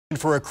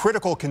For a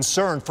critical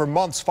concern for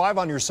months, 5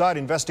 on Your Side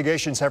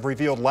investigations have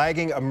revealed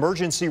lagging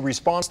emergency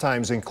response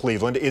times in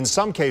Cleveland. In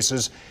some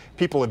cases,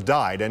 people have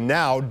died, and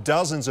now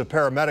dozens of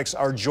paramedics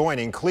are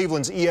joining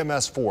Cleveland's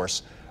EMS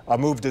force, a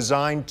move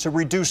designed to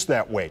reduce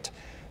that wait.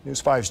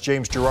 News 5's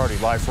James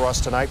Girardi live for us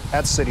tonight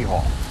at City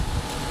Hall.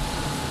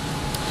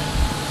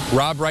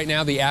 Rob, right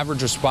now the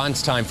average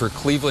response time for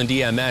Cleveland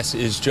EMS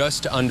is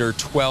just under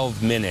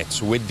 12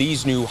 minutes. With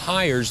these new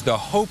hires, the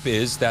hope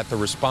is that the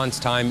response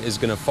time is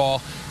going to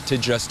fall to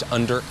just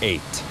under 8.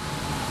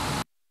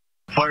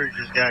 Fire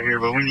just got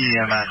here, but we need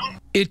EMS.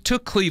 It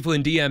took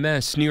Cleveland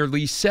EMS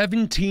nearly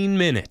 17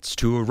 minutes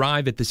to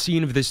arrive at the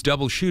scene of this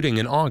double shooting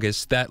in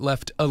August that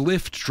left a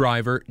Lyft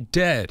driver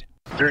dead.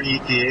 Is there an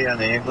ETA on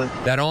the ambulance?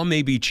 That all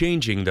may be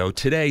changing, though.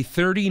 Today,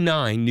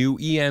 39 new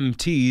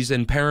EMTs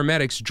and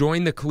paramedics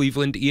join the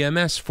Cleveland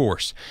EMS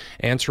force,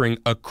 answering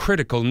a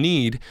critical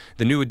need.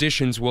 The new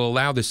additions will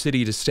allow the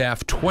city to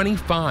staff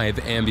 25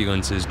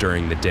 ambulances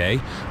during the day,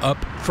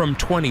 up from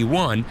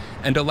 21,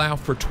 and allow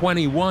for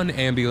 21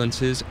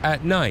 ambulances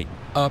at night,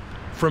 up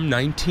from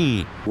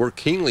 19. We're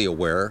keenly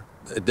aware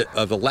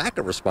of the lack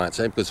of response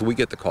time because we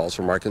get the calls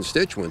from our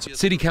constituents.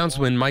 City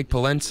Councilman Mike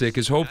Polensik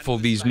is hopeful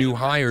these new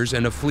hires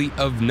and a fleet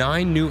of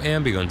 9 new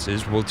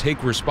ambulances will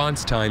take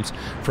response times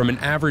from an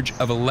average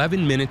of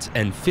 11 minutes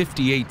and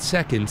 58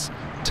 seconds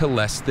to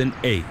less than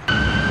 8.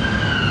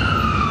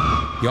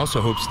 He also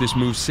hopes this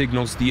move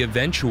signals the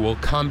eventual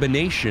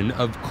combination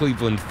of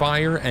Cleveland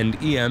Fire and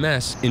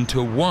EMS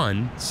into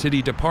one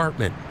city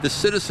department. The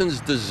citizens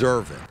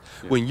deserve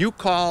it. When you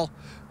call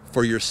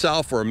for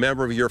yourself or a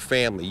member of your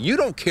family, you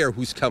don't care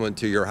who's coming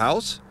to your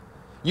house.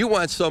 You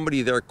want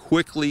somebody there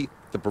quickly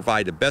to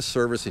provide the best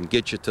service and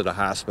get you to the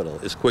hospital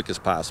as quick as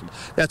possible.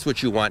 That's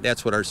what you want.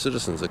 That's what our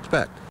citizens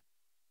expect.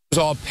 It was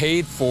all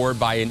paid for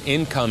by an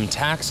income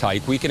tax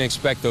hike. We can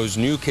expect those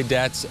new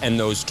cadets and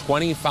those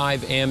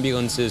 25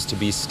 ambulances to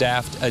be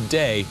staffed a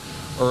day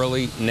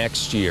early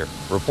next year.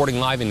 Reporting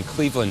live in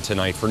Cleveland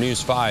tonight for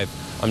News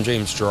 5, I'm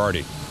James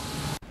Girardi.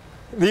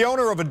 The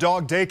owner of a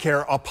dog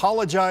daycare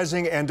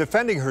apologizing and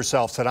defending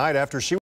herself tonight after she